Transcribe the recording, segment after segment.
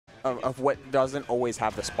of what doesn't always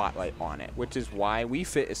have the spotlight on it, which is why Wii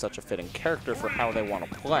Fit is such a fitting character for how they want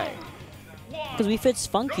to play. Because Wii Fit's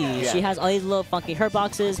funky. Yeah. She has all these little funky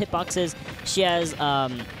hurtboxes, hitboxes. She has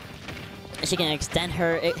she can extend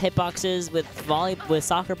her hitboxes with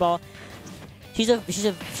soccer ball.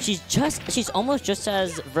 She's almost just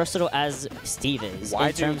as versatile as Steve is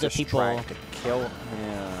in terms of people. Trying to kill.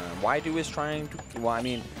 WhyDo is trying to. Well, I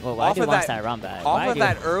mean, well, WhyDo wants that run back. Off of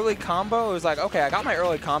that early combo, it was like, okay, I got my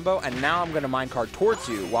early combo, and now I'm going to minecart towards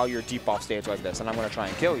you while you're deep off stage like this, and I'm going to try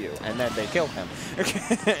and kill you. And then they killed him.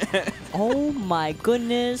 Oh my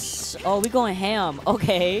goodness. Oh, we going ham.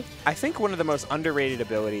 Okay. I think one of the most underrated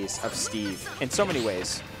abilities of Steve, in so many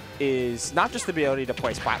ways, is not just the ability to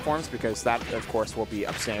place platforms, because that, of course, will be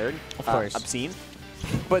obscene,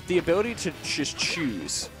 but the ability to just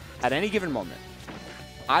choose at any given moment.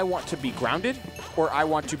 I want to be grounded, or I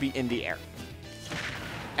want to be in the air.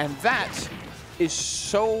 And that is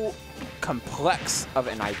so complex of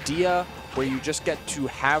an idea, where you just get to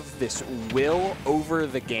have this will over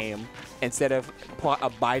the game instead of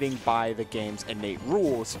abiding by the game's innate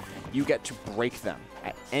rules. You get to break them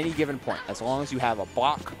at any given point, as long as you have a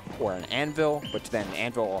block or an anvil, which then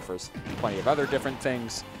anvil offers plenty of other different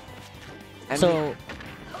things. And so,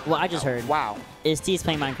 what I just heard is Steve's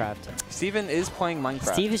playing Minecraft. Steven is playing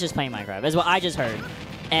Minecraft. Steve is just playing Minecraft, is what I just heard.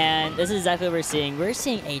 And this is exactly what we're seeing. We're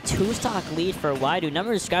seeing a 2-stock lead for WhyDo.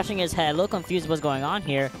 Numbers is scratching his head, a little confused what's going on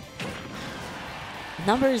here.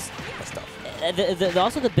 Numbers.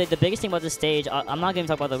 Also, the biggest thing about this stage, I'm not going to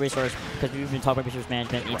talk about the resource, because we've been talking about resource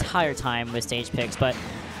management the entire time with stage picks, but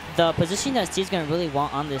the position that Steve's going to really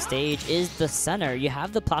want on this stage is the center. You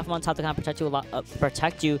have the platform on top to kind of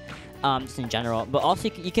protect you just in general, but also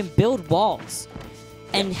you can build walls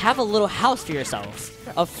and have a little house for yourself,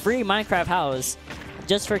 a free Minecraft house,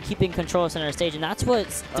 just for keeping control of center stage. And that's what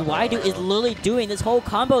WhyDo is literally doing. This whole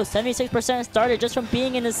combo, 76% started just from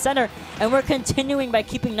being in the center. And we're continuing by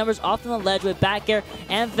keeping numbers off on the ledge with back air.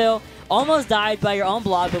 Anvil almost died by your own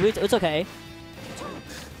block, but it's okay.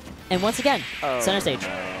 And once again, center stage.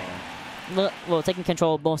 Well, taking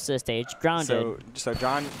control of most of the stage. Grounded. So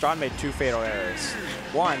John made 2 fatal errors.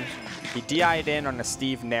 One, he DI'd in on a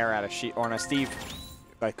Steve Nair out of shield, or on a Steve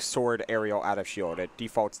sword aerial out of shield. It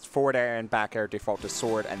defaults forward air and back air default to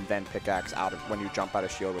sword and then pickaxe out of when you jump out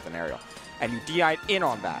of shield with an aerial. And you DI'd in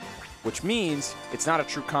on that, which means it's not a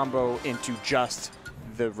true combo into just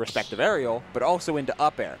the respective aerial, but also into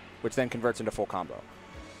up air, which then converts into full combo.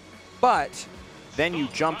 But then you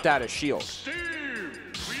jumped out of shield.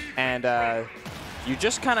 And you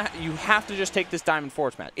just you have to just take this Diamond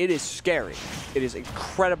Forge match. It is scary. It is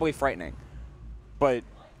incredibly frightening. But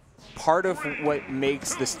part of what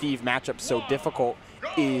makes the Steve matchup so difficult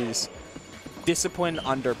is discipline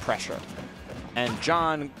under pressure. And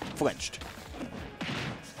John flinched.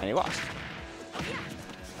 And he lost.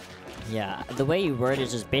 Yeah, the way you word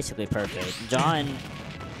is just basically perfect. John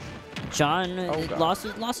lost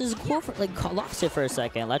his cool lost it for a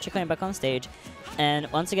second. Electric came back on stage.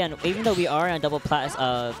 And once again, even though we are in a double plat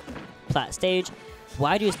stage,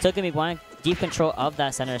 WhyDo is still going to be wanting deep control of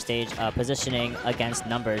that center stage positioning against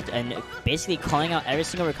Numbers, and basically calling out every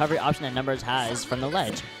single recovery option that Numbers has from the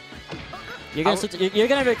ledge. You're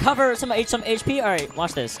gonna recover some HP. All right,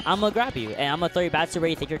 watch this. I'm gonna grab you and I'm gonna throw you back to where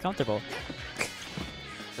you think you're comfortable.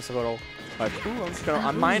 Just a little like, ooh,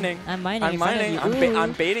 I'm mining. I'm mining.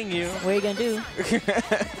 I'm baiting you. What are you gonna do?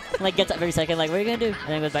 Like gets up every second. Like, what are you gonna do? And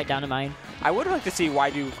then goes back down to mine. I would like to see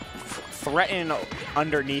WhyDo threaten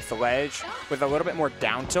underneath the ledge with a little bit more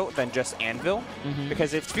down tilt than just anvil,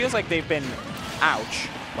 because it feels like they've been ouch.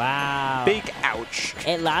 Wow. Big ouch.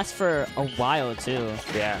 It lasts for a while too.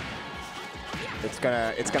 Yeah. It's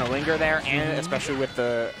gonna linger there, and especially with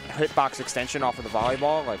the hitbox extension off of the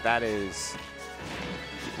volleyball, like that is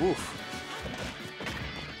oof.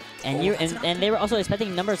 And and they were also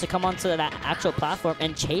expecting Numbers to come onto that actual platform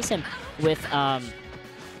and chase him with up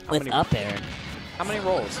air. How many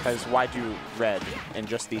rolls has WhyDo read in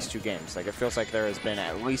just these 2 games? Like, it feels like there has been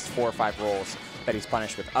at least 4 or 5 rolls that he's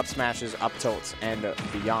punished with up smashes, up tilts, and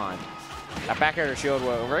beyond. That back air to shield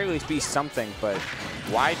will at the very least be something, but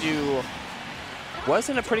WhyDo was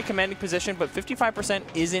in a pretty commanding position, but 55%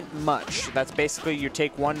 isn't much. That's basically you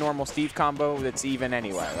take one normal Steve combo that's even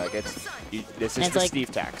anyway. Like this is the like,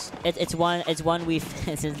 Steve tax. It's one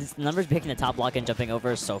Numbers picking the top block and jumping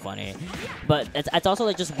over is so funny, but it's also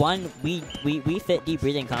like just one we fit deep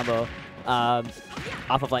breathing combo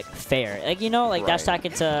off of like fair, like like dash attack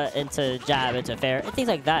into jab into fair and things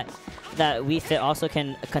like that we fit also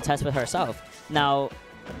can contest with herself. Now,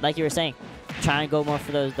 like you were saying, trying to go more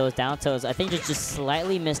for those down tilts. I think just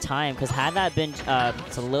slightly missed time, because had that been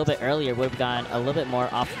it's a little bit earlier, would have gone a little bit more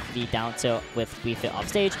off the down tilt with Wii Fit off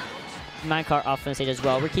stage. Minecart off the stage as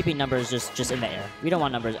well. We're keeping numbers just in the air. We don't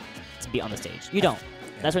want numbers to be on the stage. You don't.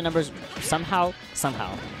 That's where numbers somehow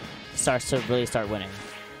starts to really start winning.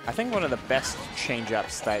 I think one of the best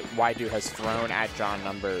change-ups that WhyDo has thrown at John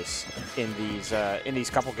Numbers in these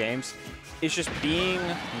couple games is just being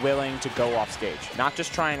willing to go off stage. Not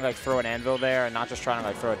just trying to like throw an anvil there, and not just trying to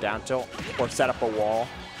like throw a down tilt or set up a wall.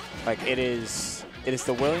 Like it is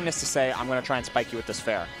the willingness to say, I'm going to try and spike you with this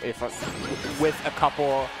fair, with a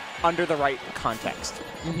couple under the right context,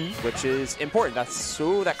 which is important. That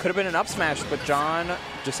could have been an up smash, but John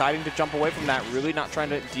deciding to jump away from that, really not trying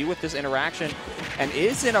to deal with this interaction, and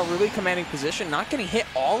is in a really commanding position, not getting hit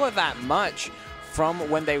all of that much from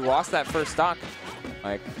when they lost that first stock.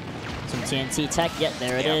 Like some TNT tech,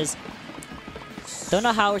 there it is. Don't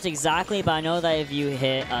know how it works exactly, but I know that if you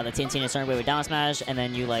hit the TNT in a certain way with down smash, and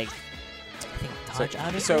then you like, I think dodge out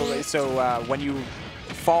of it. So when you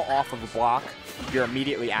fall off of a block, you're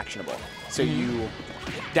immediately actionable. So you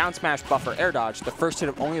down smash, buffer, air dodge.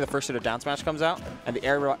 Only the first hit of down smash comes out, and the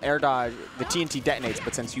air dodge, the TNT detonates.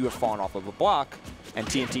 But since you have fallen off of a block, and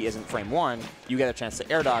TNT isn't frame 1, you get a chance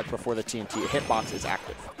to air dodge before the TNT hitbox is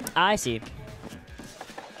active. I see.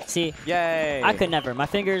 See, yay! I could never. My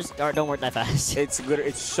fingers don't work that fast. It's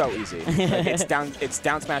so easy. Like it's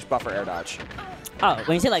down smash, buffer, air dodge. Oh,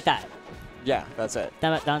 when you say it like that. Yeah, that's it.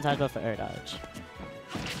 Down smash, buffer, air dodge.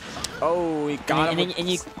 Oh, he got him. And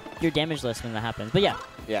you're damageless when that happens. But yeah.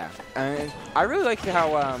 Yeah. I really like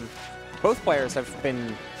how both players have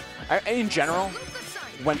been, in general,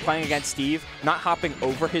 when playing against Steve, not hopping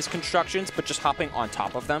over his constructions, but just hopping on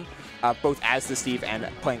top of them, both as the Steve and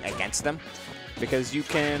playing against them. Because you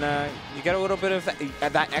can, you get a little bit of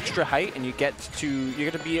that extra height, and you get to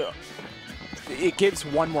be. It gives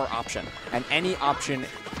one more option, and any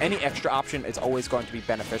extra option is always going to be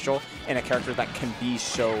beneficial in a character that can be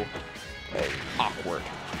so awkward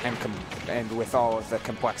and with all of the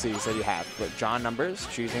complexities that you have. But John Numbers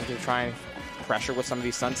choosing to try and pressure with some of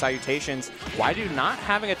these Sun Salutations. WhyDo not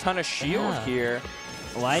having a ton of shield here.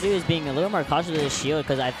 WhyDo is being a little more cautious with his shield,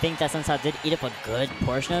 because I think that Sun Sal did eat up a good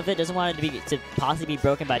portion of it. Doesn't want it to possibly be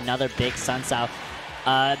broken by another big Sun Sal.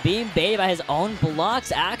 Being baited by his own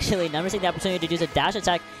blocks, actually. Numbers take the opportunity to use a dash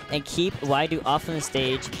attack and keep WhyDo off from the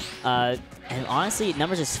stage. And honestly,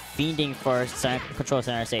 Numbers is fiending for control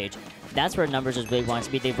center stage. That's where Numbers is really wants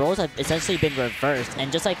to be. The roles have essentially been reversed.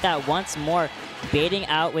 And just like that, once more, baiting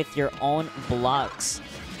out with your own blocks.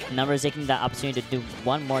 Numbers taking that opportunity to do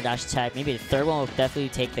one more dash attack. Maybe the third one will definitely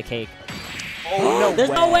take the cake. Oh, no There's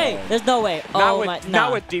no way. There's no way.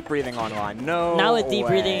 Not with deep breathing online. No. Not with deep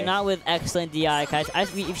breathing. Not with excellent DI.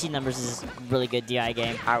 We've seen Numbers is a really good DI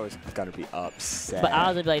game. I was gonna be upset. But I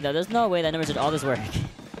was gonna be like, no, there's no way that Numbers did all this work.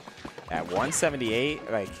 At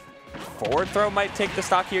 178, like forward throw might take the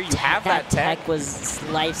stock here. You have that tech. Tech was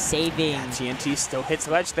life-saving. TNT still hits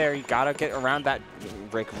ledge there. You gotta get around that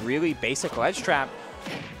like really basic ledge trap.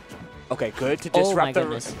 Okay, good to disrupt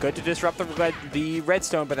the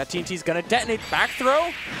redstone, but that TNT's gonna detonate. Back throw,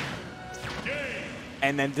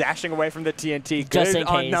 and then dashing away from the TNT. Good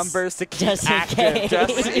on Numbers to keep active,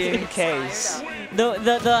 just in case.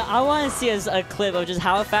 I want to see a clip of just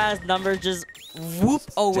how fast Numbers just whoop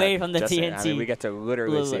away from the TNT. I mean, we get to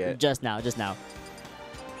literally see it. Just now.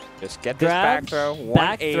 Just get this back throw,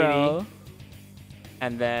 180, throw,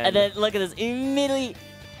 and then look at this immediately.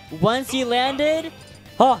 Once he landed.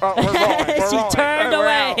 Oh, we're rolling, she turned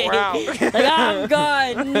away. We're out. Like, I'm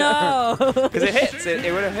gone. No. Because it hits.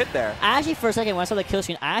 It would have hit there. Actually, for a second, when I saw the kill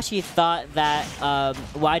screen, I actually thought that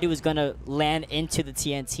WhyDo was going to land into the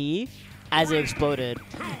TNT as it exploded.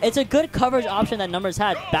 It's a good coverage option that Numbers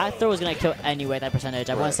had. Back throw was going to kill anyway, that percentage.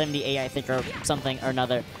 At 178, I think, or something or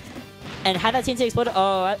another. And had that TNT exploded,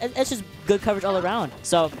 it's just good coverage all around.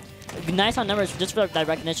 So, nice on Numbers just for that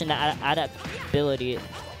recognition, that adaptability.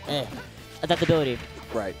 Adaptability.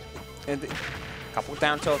 Right. And a couple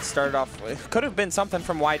down tilts started off. It could have been something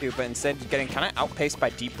from WhyDo, but instead getting kind of outpaced by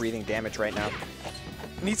deep breathing damage right now.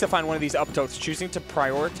 Needs to find one of these up tilts, choosing to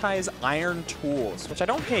prioritize iron tools, which I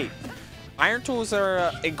don't hate. Iron tools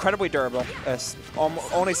are incredibly durable,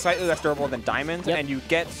 only slightly less durable than diamond, and you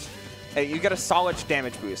get a solid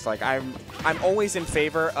damage boost. Like I'm always in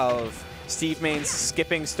favor of Steve mains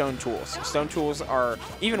skipping stone tools. Stone tools are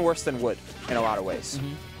even worse than wood in a lot of ways.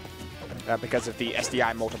 Because of the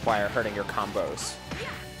SDI multiplier hurting your combos.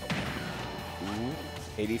 Ooh,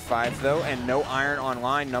 85 though, and no iron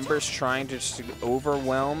online. Numbers trying to just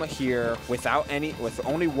overwhelm here with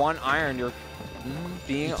only one iron. You're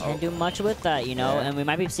You can't do much with that, you know, and we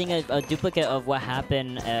might be seeing a duplicate of what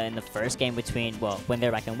happened in the first game between, well, when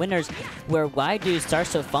they're back in winners, where WhyDo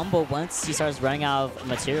starts to fumble once he starts running out of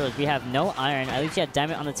materials. We have no iron, at least he had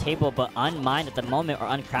diamond on the table, but unmined at the moment or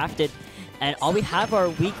uncrafted, and all we have are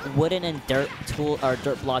weak wooden and dirt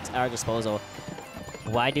blocks at our disposal.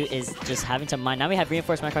 WhyDo is just having to mine. Now we have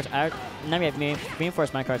reinforced minecarts at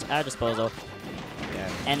our disposal. Yeah.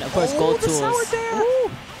 And of course, gold tools.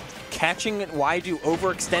 Catching WhyDo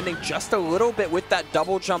overextending just a little bit with that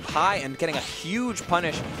double jump high and getting a huge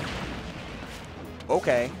punish.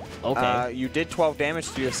 Okay. You did 12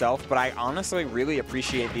 damage to yourself, but I honestly really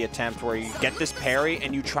appreciate the attempt where you get this parry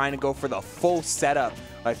and you trying to go for the full setup.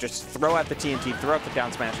 Like, just throw out the TNT, throw out the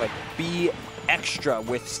down smash. Like, be extra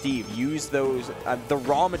with Steve. Use those, the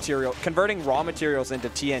raw material. Converting raw materials into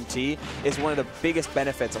TNT is one of the biggest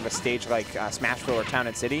benefits of a stage like Smashville or Town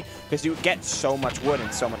and City, because you get so much wood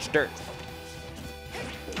and so much dirt.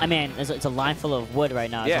 I mean, it's a line full of wood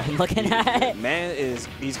right now. Yeah. I'm looking at. Man,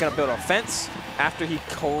 he's going to build a fence after he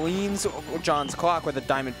cleans John's clock with a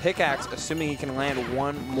diamond pickaxe, assuming he can land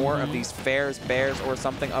one more of these fairs, bears, or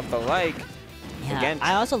something of the like. Yeah, Again,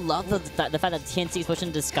 I also love the fact that TNT Switch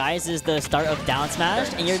in Disguise is the start of down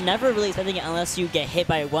smash, and you're never really expecting it unless you get hit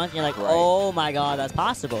by it once, and you're like, oh my god, that's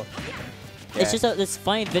possible. Yeah. It's just this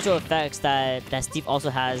funny visual effects that Steve also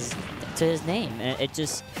has to his name, and it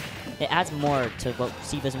adds more to what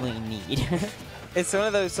Steve doesn't really need. It's one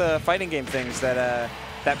of those fighting game things that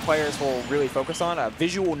that players will really focus on,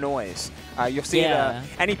 visual noise. You'll see it,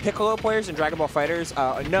 any Piccolo players in Dragon Ball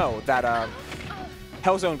FighterZ know that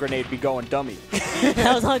Hellzone Grenade be going dummy.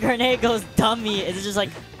 Hellzone Grenade goes dummy. It's just like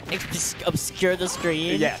obscure the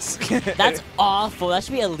screen. Yes. That's awful. That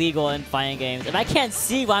should be illegal in fighting games. If I can't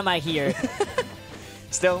see, why am I here?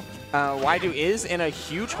 Still, WhyDo is in a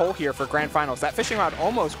huge hole here for Grand Finals. That fishing rod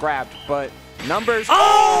almost grabbed, but numbers.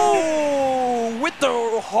 Oh! With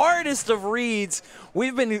the hardest of reads.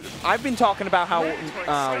 I've been talking about how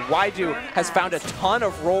WhyDo has found a ton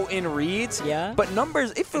of roll-in reads. Yeah. But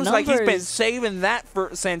numbers, it feels like he's been saving that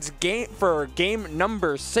since game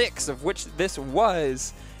number 6, of which this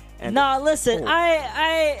was. And no, listen,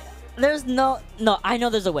 there's no, I know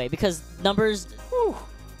there's a way, because numbers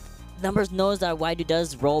knows that WhyDo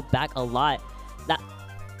does roll back a lot.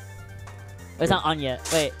 It's not on yet.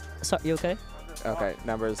 Wait, sorry, you okay? Okay,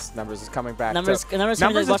 Numbers is coming back. Numbers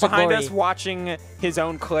is behind us watching his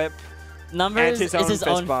own clip. Numbers is his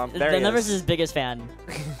own bump. There Numbers is his biggest fan.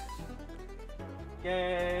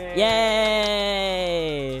 Yay!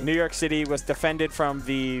 Yay! New York City was defended from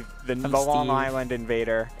the Long Island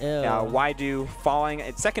invader. WhyDo falling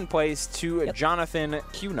in second place to Jonathan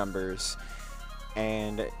Q Numbers.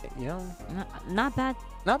 And, you know... Not bad.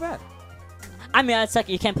 Not bad. I mean, it's like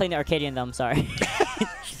you can't play in the Arcadian, though. I'm sorry.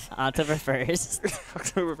 October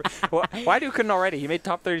 1st. Well, WhyDo couldn't already. He made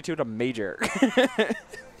top 32 to major.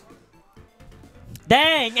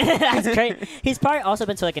 Dang! That's great. He's probably also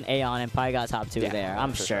been to like an Aeon and probably got top 2 there.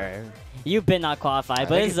 I'm sure. You've been not qualified,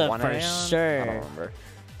 but it's for sure. I don't remember.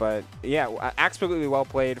 But yeah, absolutely well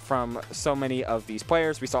played from so many of these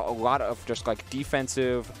players. We saw a lot of just like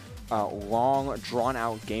defensive, long,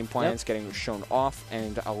 drawn-out game plans getting shown off,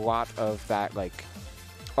 and a lot of that like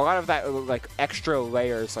extra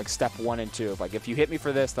layers, like step 1 and 2 of like, if you hit me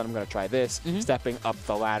for this, then I'm gonna try this. Stepping up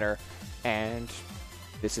the ladder, and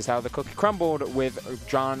this is how the cookie crumbled, with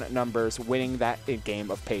John Numbers winning that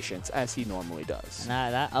game of patience, as he normally does.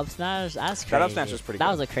 Nah, that up smash, that's crazy. That up smash was pretty good.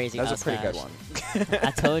 That was a crazy up smash. That was a pretty good one.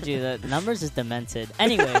 I told you, that Numbers is demented.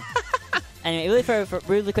 Anyway, really quick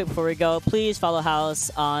before we go, please follow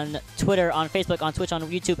House on Twitter, on Facebook, on Twitch, on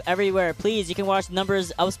YouTube, everywhere. Please, you can watch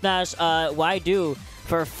Numbers up smash WhyDo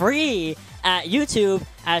for free at YouTube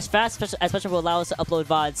as fast as Spectrum will allow us to upload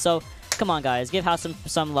VODs. So come on, guys, give House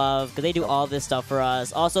some love, because they do all this stuff for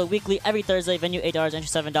us. Also, weekly every Thursday, venue $8, entry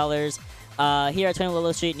 $7. Here at 20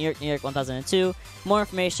 Ludlow Street, New York 1002. More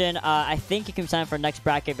information. I think you can sign up for next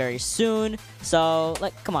bracket very soon. So,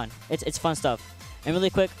 like, come on, it's fun stuff. And really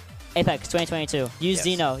quick, Apex 2022. Use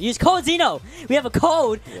Xeno. Use code Xeno. We have a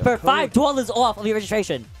code for $5 off of your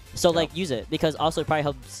registration. So, like, use it, because also it probably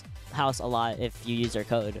helps House a lot if you use their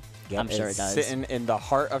code. I'm sure it does. Sitting in the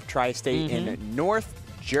heart of Tri-State in North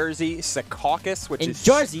Jersey, Secaucus, which is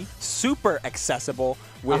super accessible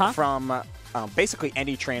from basically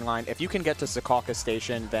any train line. If you can get to Secaucus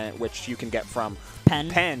Station, then which you can get from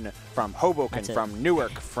Penn, from Hoboken, from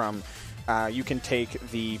Newark, from you can take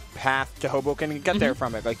the path to Hoboken and get there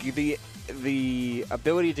from it. Like the the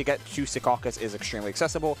ability to get to Secaucus is extremely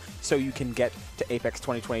accessible, so you can get to Apex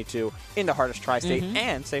 2022 in the hardest tri-state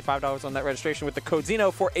and save $5 on that registration with the code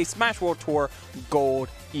Xeno for a Smash World Tour Gold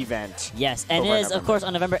event. Yes, and it is, of course,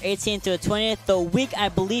 on November 18th to the 20th, the week, I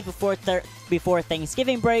believe, before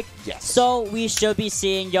Thanksgiving break. Yes. So we should be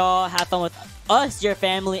seeing y'all have fun with us, your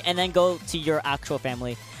family, and then go to your actual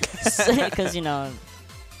family. Because, you know,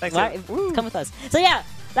 come with us. So, yeah,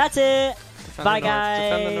 that's it. Bye, guys.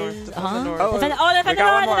 Defend the North. Defend the North. Defend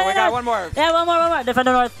the North. We got one more. Yeah, one more. Defend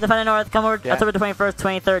the North. Defend the North. Come over October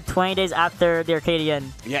 21st, 23rd, 20 days after the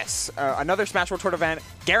Arcadian. Yes. Another Smash World Tour event.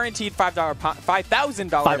 Guaranteed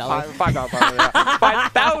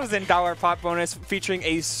 $5,000 pot bonus featuring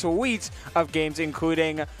a suite of games,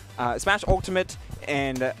 including Smash Ultimate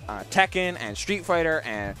and Tekken and Street Fighter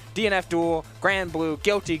and DNF Duel, Grand Blue,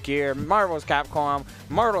 Guilty Gear, Marvel's Capcom,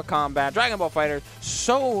 Mortal Kombat, Dragon Ball Fighter.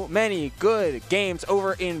 So many good games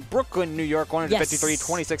over in Brooklyn, New York, 153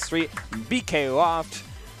 26th Street, BK Loft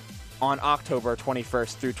on October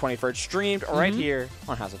 21st through 23rd, streamed right here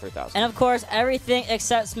on House of 3000. And of course, everything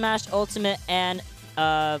except Smash Ultimate and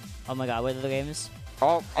oh my god, what are the games?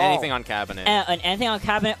 Anything on cabinet. And anything on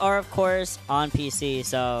cabinet or of course on PC.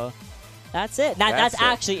 So that's it. That's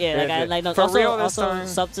actually it. Like, no, For also, real this also time.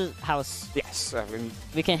 sub to house. Yes.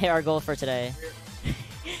 We can hit our goal for today.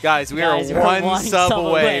 Guys, we are one sub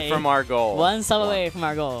away from our goal. One sub away from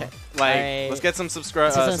our goal. Like, let's get some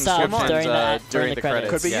subscriptions during the credits.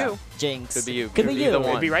 Could be you. Jinx. Could be you. Could be you.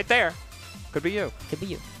 Could be right there. Could be you. Could be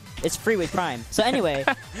you. It's free with Prime. So anyway,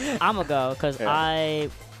 I'm gonna go because I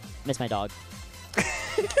miss my dog.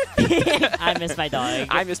 I miss my dog.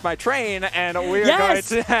 I miss my train, and we're going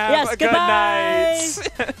to have a good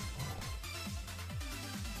night.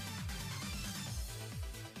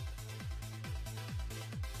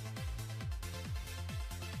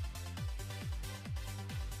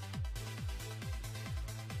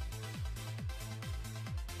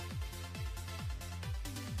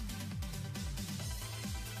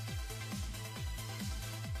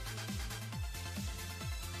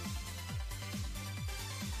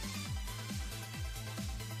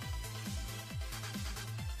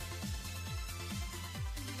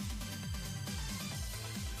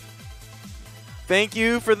 Thank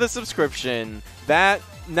you for the subscription. That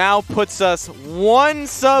now puts us one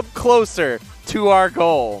sub closer to our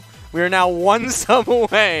goal. We are now one sub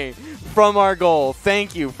away from our goal.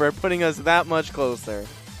 Thank you for putting us that much closer.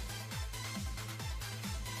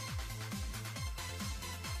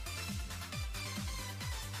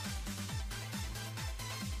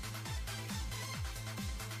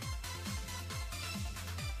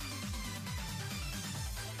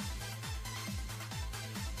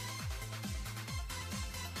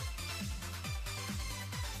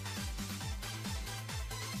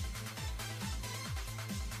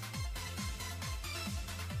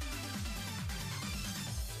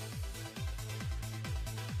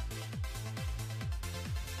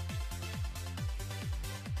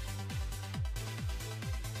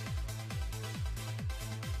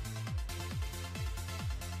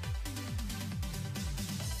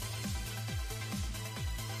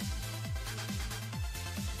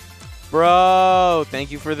 Bro,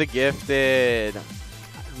 thank you for the gifted.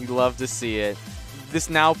 We love to see it. This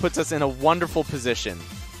now puts us in a wonderful position.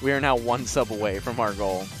 We are now one sub away from our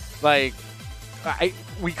goal. Like,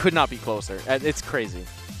 we could not be closer. It's crazy.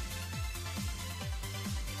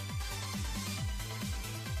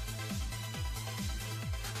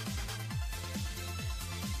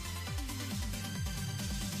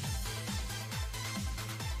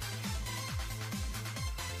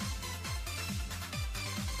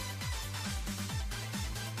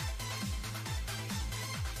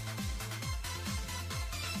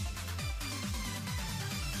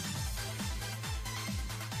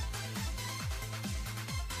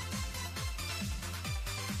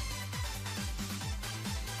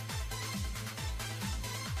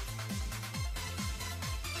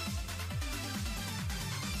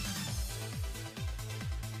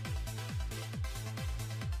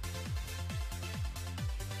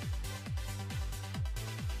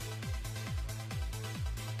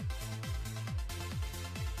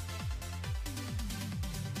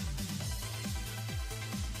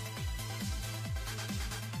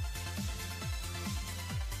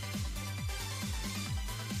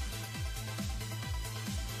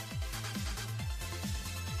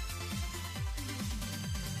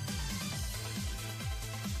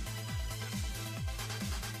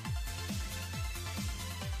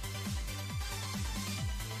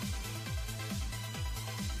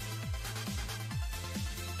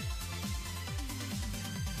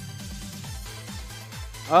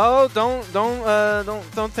 Oh, don't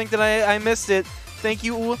think that I missed it. Thank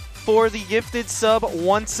you for the gifted sub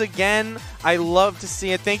once again. I love to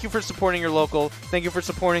see it. Thank you for supporting your local. Thank you for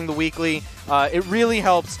supporting the weekly. It really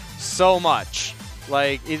helps so much.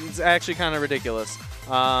 Like, it's actually kind of ridiculous.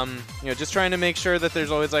 You know, just trying to make sure that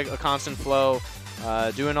there's always like a constant flow.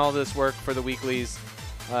 Doing all this work for the weeklies.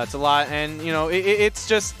 It's a lot, and you know, it's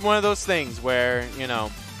just one of those things where, you know,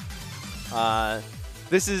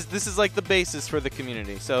 this is like the basis for the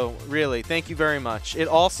community. So really, thank you very much. It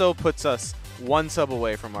also puts us one sub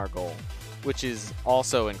away from our goal, which is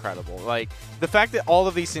also incredible. Like, the fact that all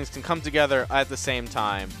of these things can come together at the same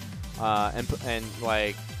time, and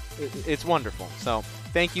like, it's wonderful. So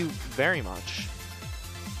thank you very much.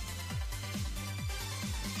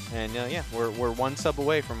 And yeah, we're one sub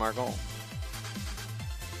away from our goal.